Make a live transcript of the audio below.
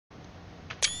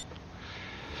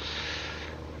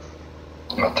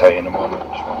I'll tell you in a moment.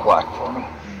 Just went black for me.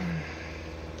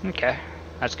 Okay,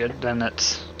 that's good. Then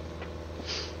that's...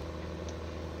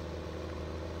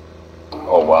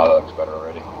 Oh wow, that looks better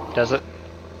already. Does it?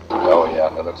 Oh yeah,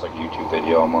 that looks like a YouTube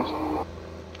video almost.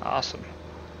 Awesome.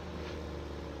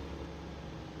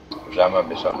 Which that might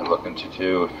be something to look into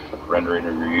too, if rendering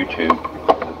of your YouTube.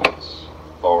 If it's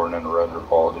lowering in the render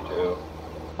quality too.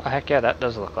 Oh heck yeah, that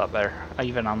does look a lot better,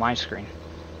 even on my screen.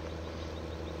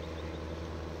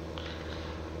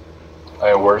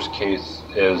 Worst case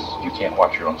is you can't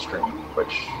watch your own stream,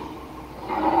 which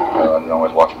I don't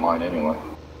always watch mine anyway.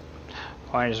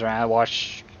 Point is I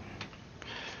watch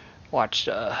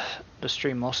the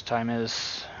stream most of the time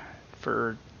is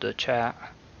for the chat.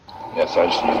 Yeah, so I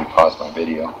just usually pause my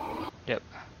video. Yep.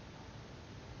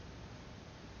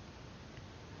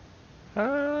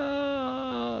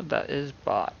 That is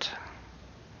bot.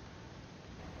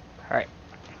 Alright.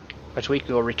 Which we could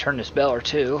go return this bell or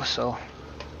two, so.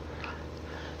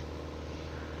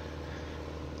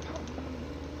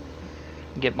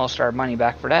 Get most of our money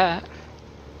back for that.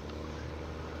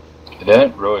 It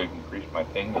didn't really increase my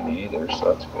pinging either,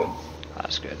 so that's good.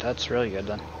 That's good. That's really good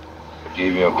then. It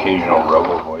gave me occasional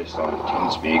robo voice on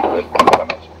TeamSpeak, but I'm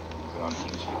actually on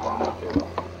TeamSpeak on that too.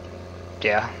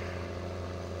 Yeah.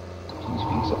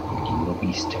 TeamSpeak's a freaky little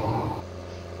beast.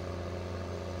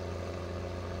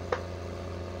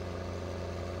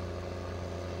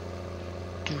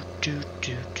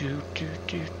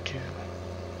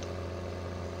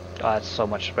 Oh, that's so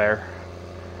much better.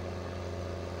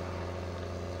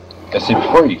 I see,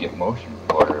 before you get motion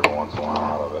blur every once in a while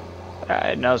out of it.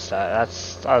 I noticed that.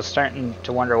 I was starting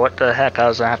to wonder what the heck I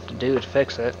was gonna have to do to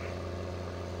fix it.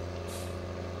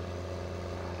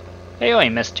 They only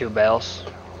missed 2 bells.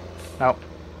 Nope.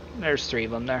 There's 3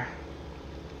 of them there.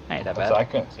 Ain't that bad. I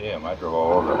couldn't see him. I drove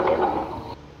all over up there.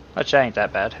 Which ain't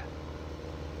that bad.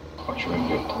 I'm sure we can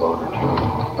get loader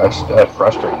too. That's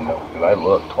frustrating though, because I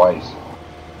looked twice.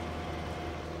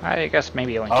 I guess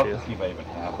maybe only I'll 2. see if I even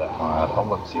have that mod. I'll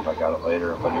look see if I got it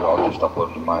later. If I do, I'll just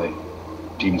upload it to my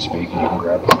TeamSpeak and you can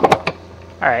grab it.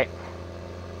 Alright.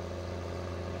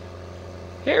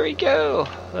 Here we go.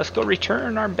 Let's go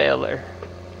return our baler.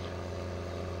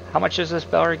 How much is this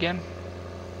baler again?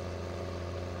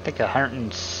 I think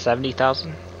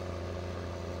 170,000.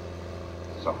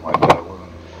 Something like that.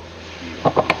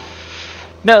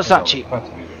 No, it's not cheap. No,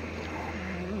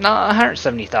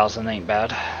 170,000 ain't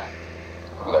bad.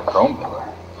 Look at that chrome pillar.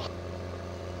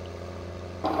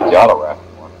 The auto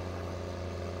wrapping one.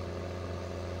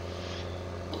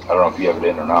 I don't know if you have it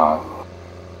in or not.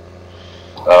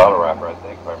 The auto wrapper, I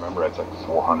think, if I remember, it's like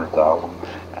 400,000.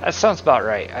 That sounds about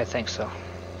right. I think so.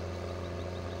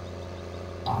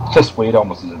 This weight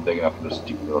almost isn't big enough for this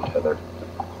stupid little tether.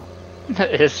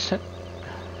 It's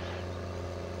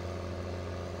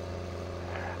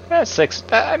that's 6.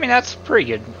 I mean, that's pretty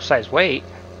good size weight.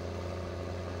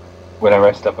 Whenever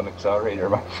I step on the accelerator,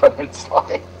 my front end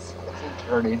slides. It's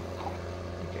turning.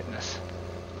 Goodness.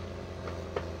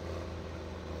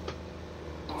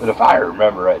 But if I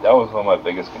remember right, that was one of my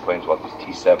biggest complaints about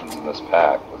these T7s in this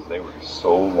pack, was they were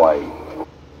so light.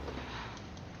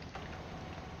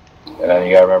 And then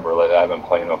you gotta remember, like, I've been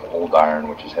playing with old iron,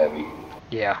 which is heavy.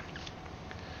 Yeah.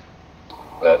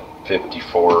 That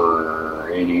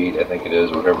 5488, I think it is,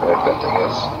 whatever the heck that thing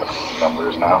is,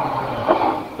 numbers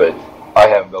now. But I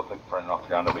haven't built the front off the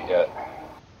ground of it yet.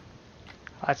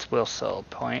 That's will sell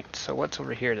point. So what's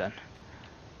over here then?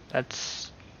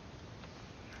 That's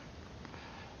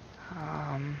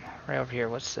right over here.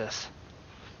 What's this?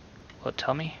 Will it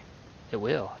tell me? It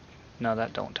will. No,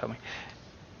 that don't tell me.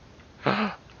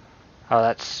 Oh,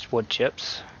 that's wood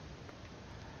chips.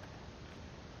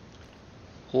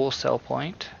 Wool sell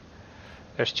point.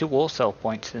 There's 2 wool sell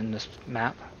points in this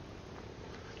map.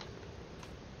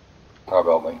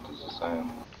 Carbell length is the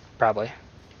same. Probably.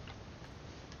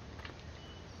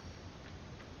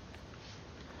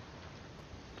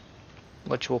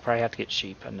 Which we'll probably have to get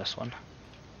sheep in this one.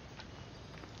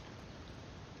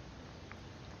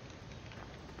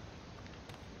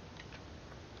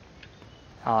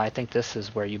 Oh, I think this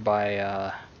is where you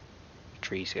buy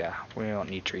trees. Yeah, we don't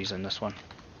need trees in this one.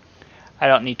 I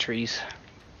don't need trees.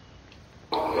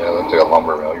 Yeah, looks like a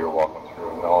lumber mill you're walking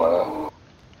through and all that.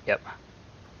 Yep.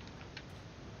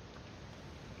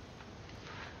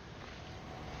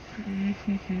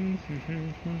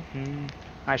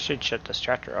 I should shut this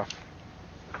tractor off.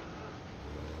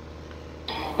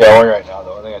 Yeah, well, right now,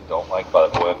 the only thing I don't like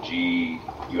about the OFG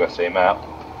USA map,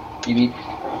 TV,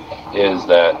 is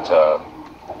that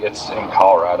it's in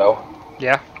Colorado.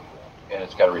 Yeah. And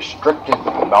it's got a restricted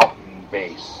mountain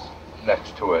base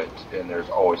next to it, and there's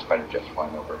always fighter jets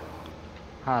flying over.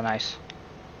 Oh, nice.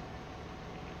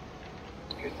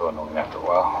 gets so annoying after a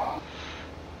while.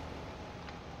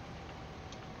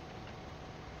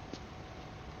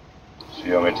 So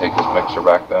you want me to take this mixer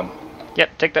back then?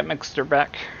 Yep, take that mixer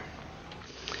back.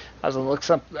 I was gonna look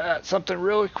at something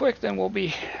really quick, then we'll be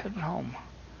heading home.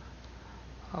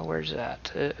 Oh, where's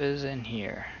that? It is in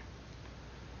here.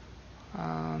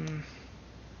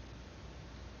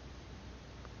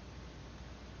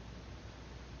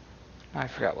 I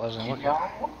forgot what I was looking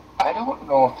for. I don't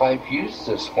know if I've used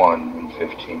this one in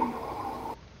 15.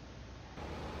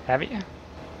 Have you?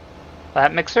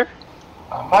 That mixer?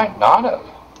 I might not have.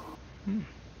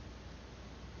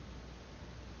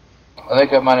 I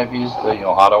think I might have used the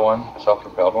auto one,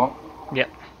 self-propelled one. Yep.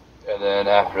 And then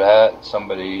after that,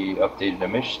 somebody updated the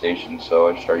emission station, so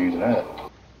I just started using it.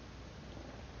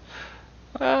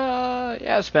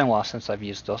 Yeah, it's been a while since I've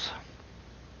used those.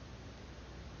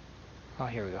 Oh,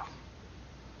 here we go.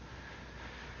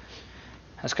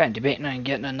 I was kind of debating on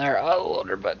getting in their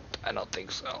autoloader, but I don't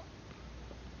think so.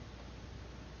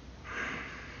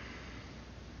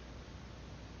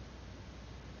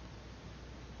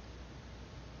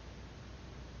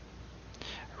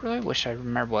 I really wish I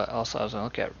remember what else I was gonna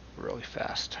look at really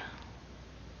fast.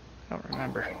 I don't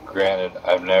remember. Granted,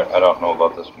 I don't know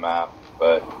about this map,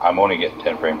 but I'm only getting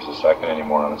 10 frames a second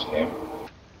anymore on this game.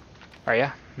 Are ya?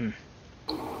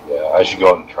 Yeah, I should go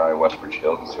out and try Westbridge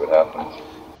Hills and see what happens.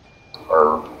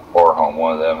 Or home,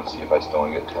 one of them, and see if I still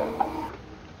only get 10.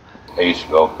 I used to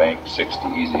go bank 60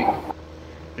 easy.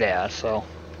 Yeah, so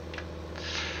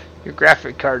your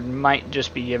graphic card might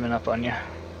just be giving up on you.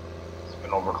 It's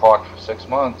been overclocked for 6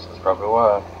 months, that's probably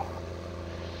why.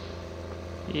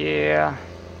 Yeah.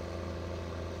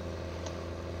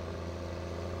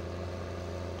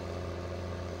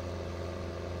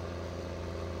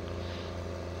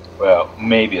 Well,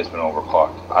 maybe it's been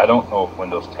overclocked. I don't know if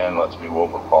Windows 10 lets me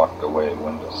overclock the way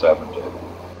Windows 7 did.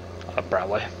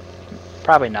 Probably.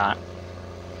 Probably not.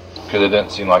 Because it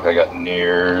didn't seem like I got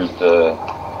near the,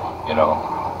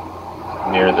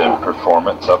 near the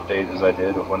performance update as I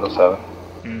did with Windows 7.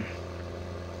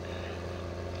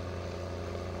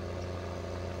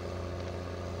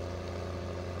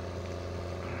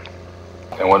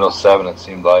 In Windows 7, it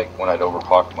seemed like when I'd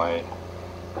overclock my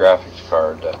graphics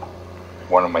card that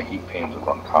one of my heat panes would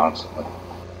run constantly.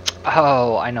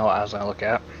 Oh, I know what I was going to look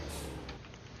at.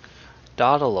 The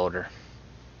autoloader.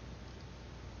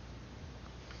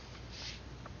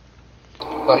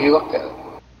 Oh, you looked at it.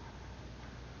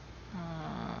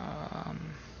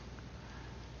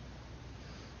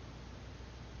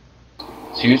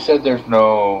 So you said there's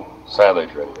no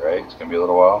silage ready, right? It's going to be a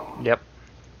little while? Yep.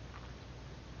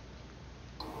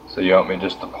 So you want me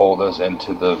just to pull this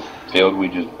into the field we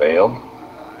just baled?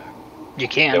 You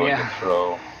can, Then yeah.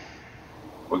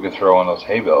 We could throw one of those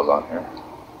hay bales on here.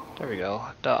 There we go.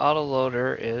 The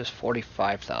autoloader is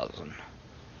 45,000.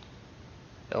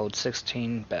 It holds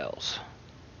 16 bales.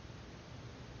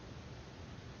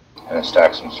 And it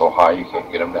stacks them so high you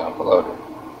can't get them down below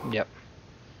it. Yep.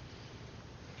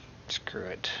 Screw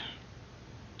it.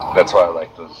 That's why I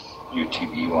like those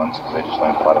UTV ones, because they just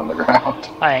land flat on the ground.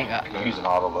 I ain't got. You can use an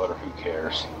autoloader, who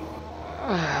cares?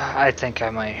 I think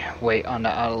I might wait on the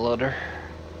autoloader.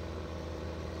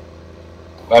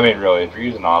 I mean, really, if you're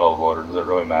using an autoloader, does it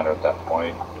really matter at that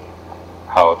point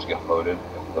how it's getting loaded,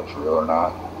 if it looks real or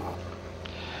not?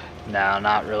 No,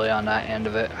 not really on that end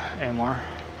of it anymore.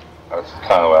 That's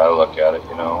kind of the way I look at it,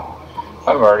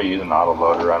 I'm already using an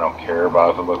autoloader. I don't care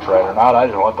about if it looks right or not. I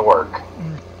just want the work.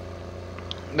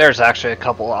 There's actually a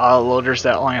couple of autoloaders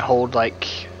that only hold like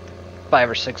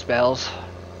 5 or 6 bales.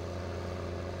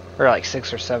 Or like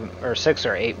 6 or 7, or 6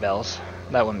 or 8 bales.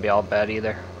 That wouldn't be all bad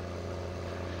either.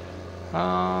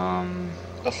 I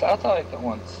thought like the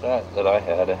one set that I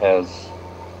had, it has,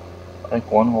 I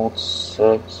think one holds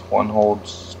 6, one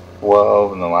holds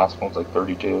 12, and the last one's like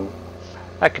 32.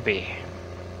 That could be.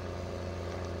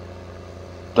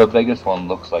 The biggest one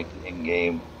looks like the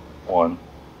in-game one.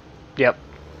 Yep.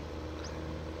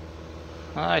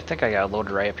 I think I got a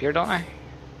loader right up here, don't I?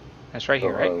 That's right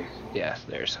here, right? Yeah,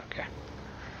 there's, okay.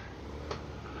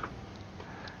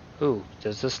 Ooh,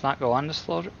 does this not go on this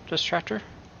loader, this tractor?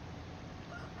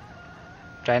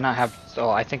 Do I not have, oh,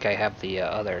 I think I have the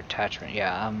other attachment,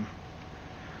 yeah,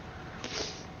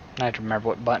 I have to remember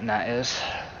what button that is.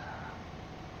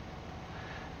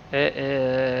 It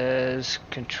is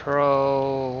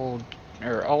Control,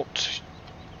 or Alt.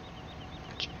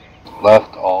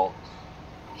 Left, Alt,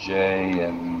 J,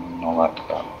 and all that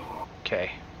stuff.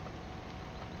 Okay.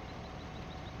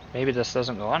 Maybe this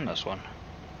doesn't go on this one.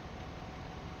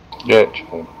 Yeah, it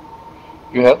should.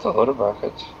 You have the loader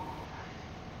brackets.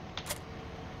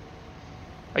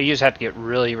 Oh, you just have to get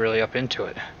really, really up into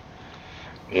it.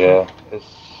 Yeah, it's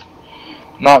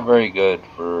not very good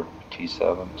for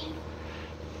T7s.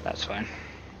 That's fine.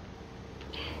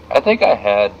 I think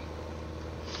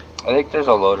there's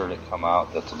a loader that come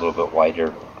out that's a little bit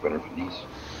wider, better for these.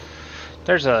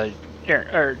 There's I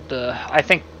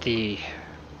think the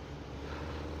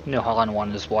New Holland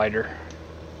one is wider.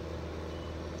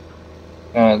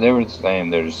 They were the same,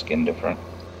 they're just skin different.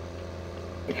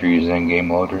 If you're using in-game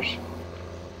loaders.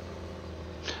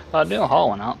 New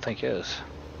Holland, I don't think is.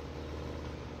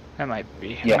 That might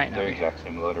be. Yeah, might not they're be. exact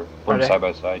same loader. Put them side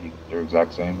by side, they're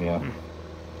exact same, yeah.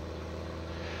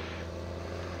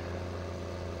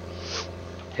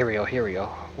 Here we go.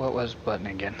 What was button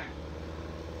again?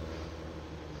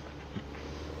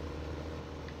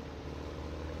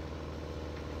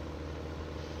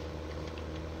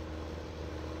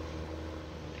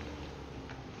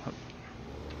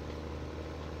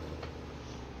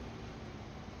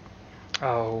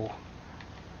 Oh.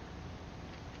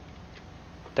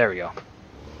 There we go.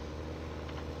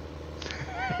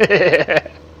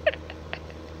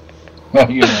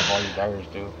 You have all your tires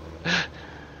too.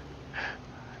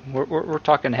 We're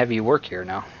talking heavy work here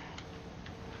now.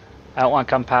 I don't want to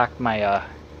compact my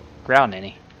ground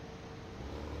any.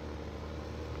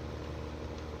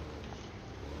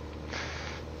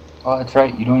 Oh, that's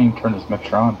right. You don't even turn this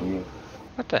mixer on, do you?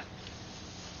 What the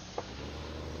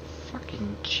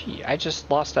fucking gee! I just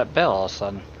lost that bell all of a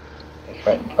sudden. It's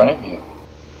right in front of you.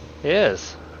 It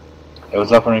is. It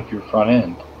was up underneath your front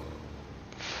end.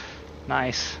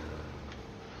 Nice.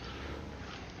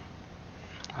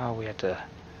 Oh, we had to.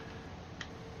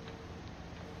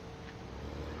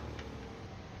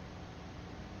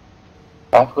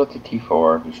 I have to go to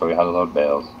T4 to show you how to load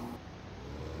bales.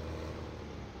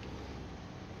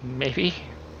 Maybe.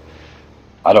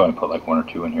 I'd only put like one or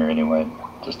two in here anyway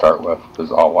to start with,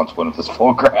 because all wants one of this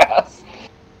full grass.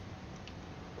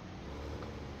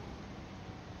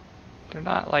 They're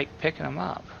not like picking them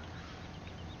up.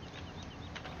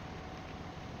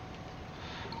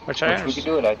 Which we could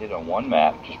do it. I did on one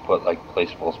map. Just put like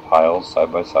placeable piles side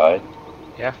by side.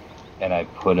 Yeah. And I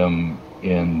put them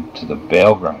into the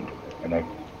bale grinder. And I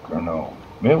don't know.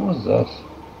 Maybe it was this.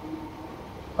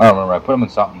 I don't remember. I put them in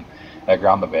something. And I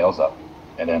ground the bales up,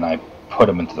 and then I put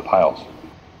them into the piles.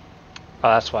 Oh,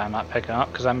 that's why I'm not picking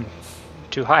up, because I'm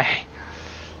too high.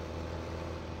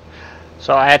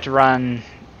 So I had to run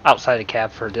outside the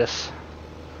cab for this.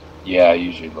 Yeah,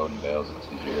 usually loading bales it's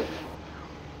easier.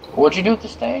 What'd you do with the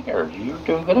Stanger? You were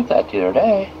doing good at that the other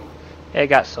day. It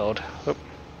got sold. Oop.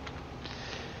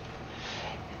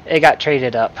 It got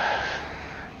traded up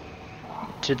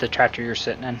to the tractor you're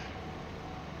sitting in.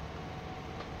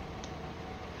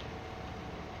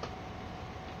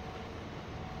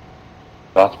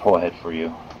 That's pull ahead for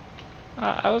you.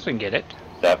 I was gonna get it.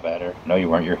 Is that better? No, you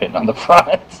weren't. You're hitting on the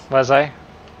front. Was I?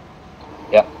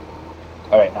 Yep.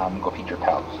 Alright, now I'm gonna go feed your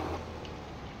cows.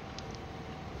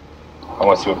 I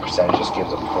want to see what percentage this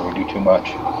gives up before we do too much.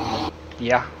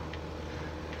 Yeah.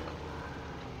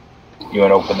 You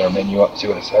want to open their menu up and see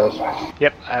what it says?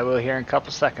 Yep, I will here in a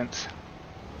couple seconds.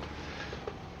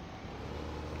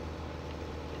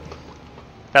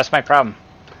 That's my problem.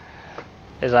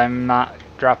 Is I'm not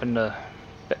dropping the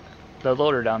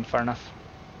loader down far enough.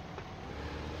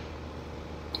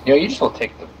 You know, you just will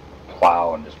take the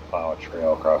plow and just plow a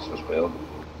trail across this field.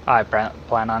 I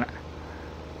plan on it.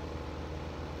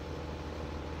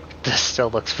 This still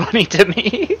looks funny to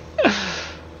me.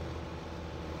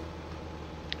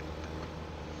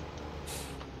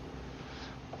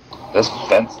 This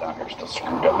fence down here is still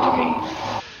screwed up to me.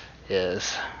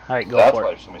 Is. Alright, go That's for why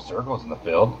it. there's so many circles in the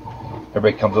field.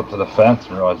 Everybody comes up to the fence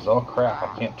and realizes, oh crap, I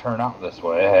can't turn out this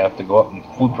way. I have to go up and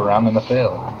loop around in the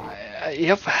field.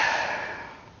 Yep.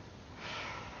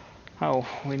 Oh,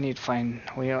 we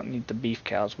don't need the beef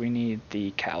cows, we need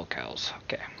the cows.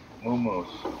 Okay. Moo moose.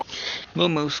 Moo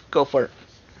moose, go for it.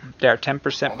 They're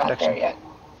 10% I'm not production. there yet.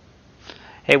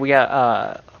 Hey, we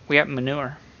got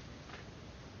manure.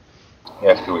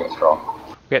 Yeah, it's good we got straw.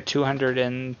 We got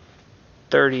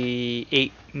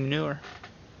 238 manure.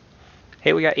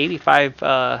 Hey, we got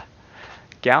 85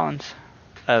 gallons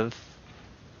of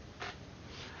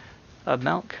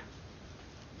milk.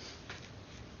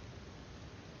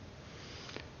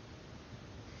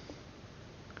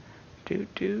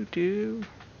 Do.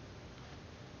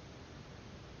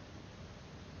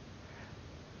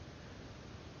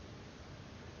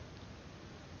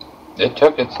 It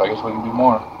took it, so I guess we can do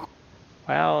more.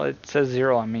 Well, it says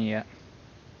 0 on me yet.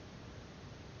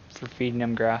 For feeding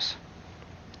them grass.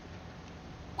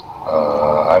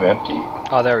 I'm empty.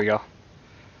 Oh, there we go.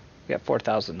 We got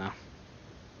 4,000 now.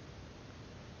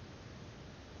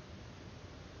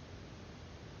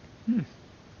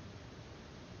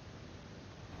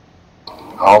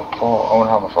 I wonder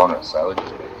how much longer that silage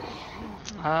is.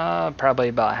 Probably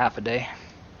about half a day.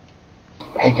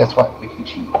 Hey, guess what? We can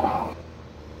cheat.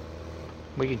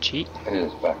 We can cheat? It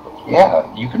is backwards.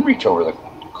 Yeah, you can reach over the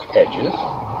hedges.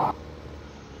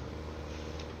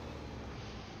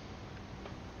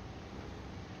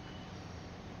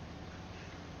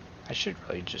 I should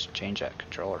really just change that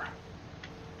controller.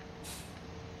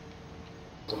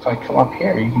 If I come up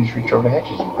here, you can just reach over the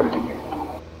hedges and put it in here.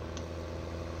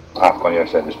 Ah, on the other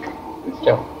side of the street. It's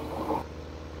still.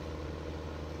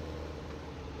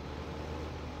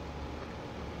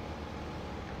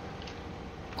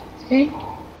 See? You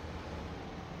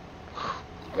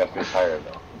have to be tired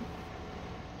though.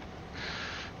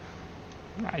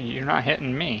 You're not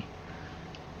hitting me.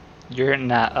 You're hitting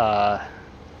that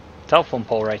telephone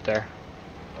pole right there.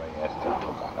 Oh, yeah, it's still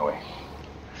gone away.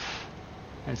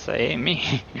 And say, ain't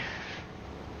me.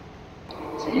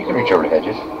 See, you can reach over the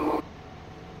hedges.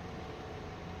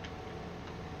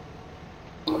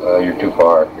 You're too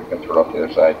far. You're going to throw it off the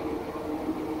other side.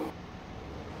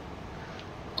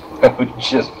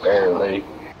 Just barely.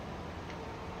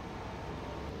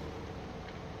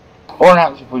 What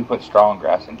happens if we put straw and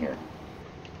grass in here?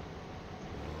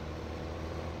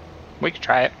 We could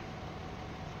try it.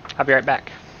 I'll be right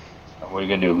back. What are you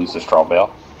going to do, lose the straw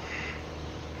bale?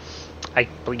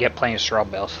 We get plenty of straw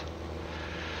bales.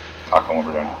 I'll come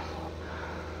over there.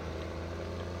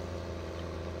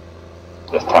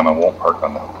 This time I won't park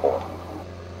on that pole.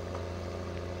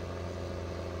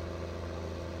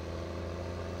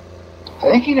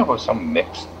 I think it was some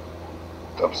mix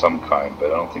of some kind, but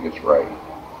I don't think it's right.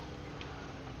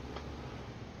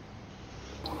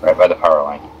 Right by the power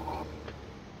line.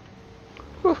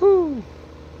 Woohoo!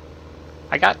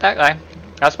 I got that guy.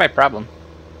 That's my problem.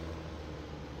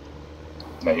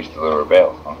 Not used to lower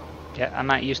bales, huh? Yeah, I'm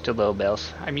not used to little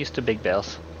bales. I'm used to big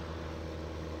bales.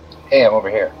 Hey, I'm over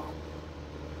here.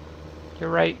 You're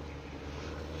right.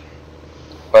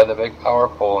 By the big power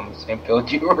pole in the same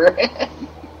field you were in.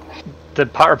 The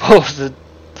power pole's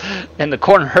in the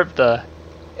corner of the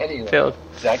Anyway, field.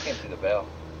 see, I can't see the bale.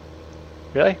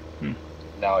 Really?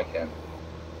 Now I can.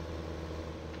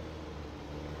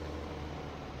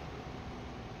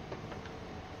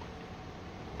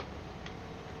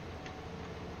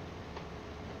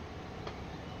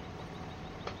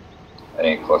 I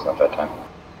didn't get close enough that time.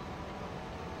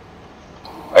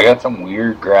 I got some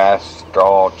weird grass,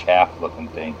 straw, chaff looking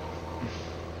thing.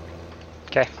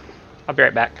 Okay. I'll be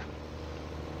right back.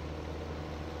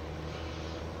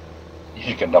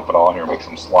 You can dump it all in here and make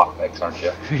some slop mix, aren't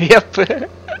you? Yep.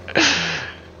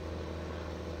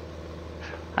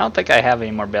 I don't think I have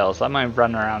any more bells. I might have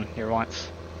run around here once.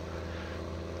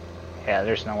 Yeah,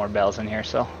 there's no more bells in here,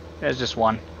 so there's just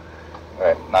one.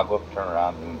 Alright, now go up, turn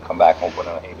around, and come back and we'll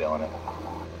put a hay bale in it.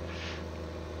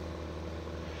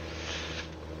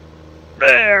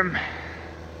 Bam!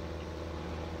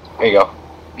 There you go.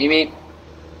 Beep beep.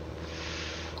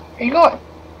 Where you going?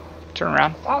 Turn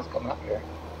around. I was coming up here.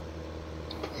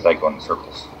 It's like going in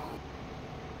circles.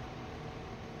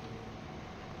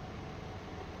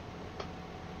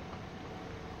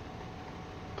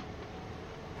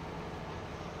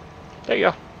 There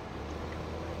you go.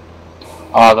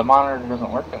 The monitor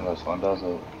doesn't work in this one, does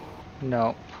it?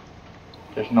 No.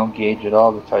 There's no gauge at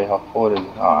all to tell you how full it is.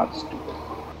 Oh, that's stupid.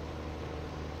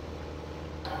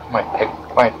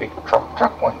 My big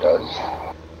truck one does.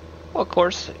 Well, of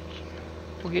course.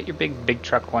 We'll get your big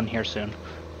truck one here soon.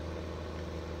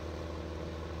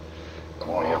 I've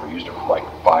only ever used it for like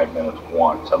 5 minutes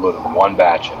once. I loaded one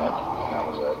batch in it, and that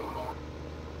was it.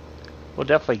 We'll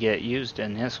definitely get it used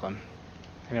in this one.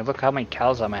 I mean, look how many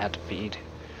cows I'm gonna have to feed.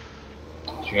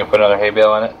 So you gonna put another hay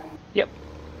bale in it? Yep.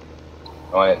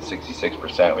 Only at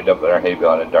 66%. We dumped our hay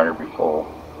bale in it, darn it, be full.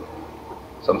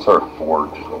 Some sort of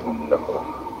forge is what we ended up with.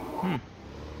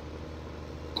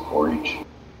 Forage.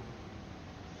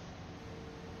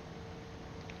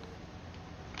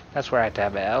 That's where I have to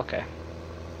have it. Okay.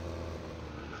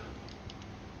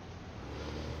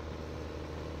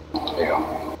 There you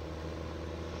go.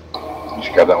 You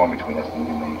just grab that one between us and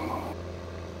me.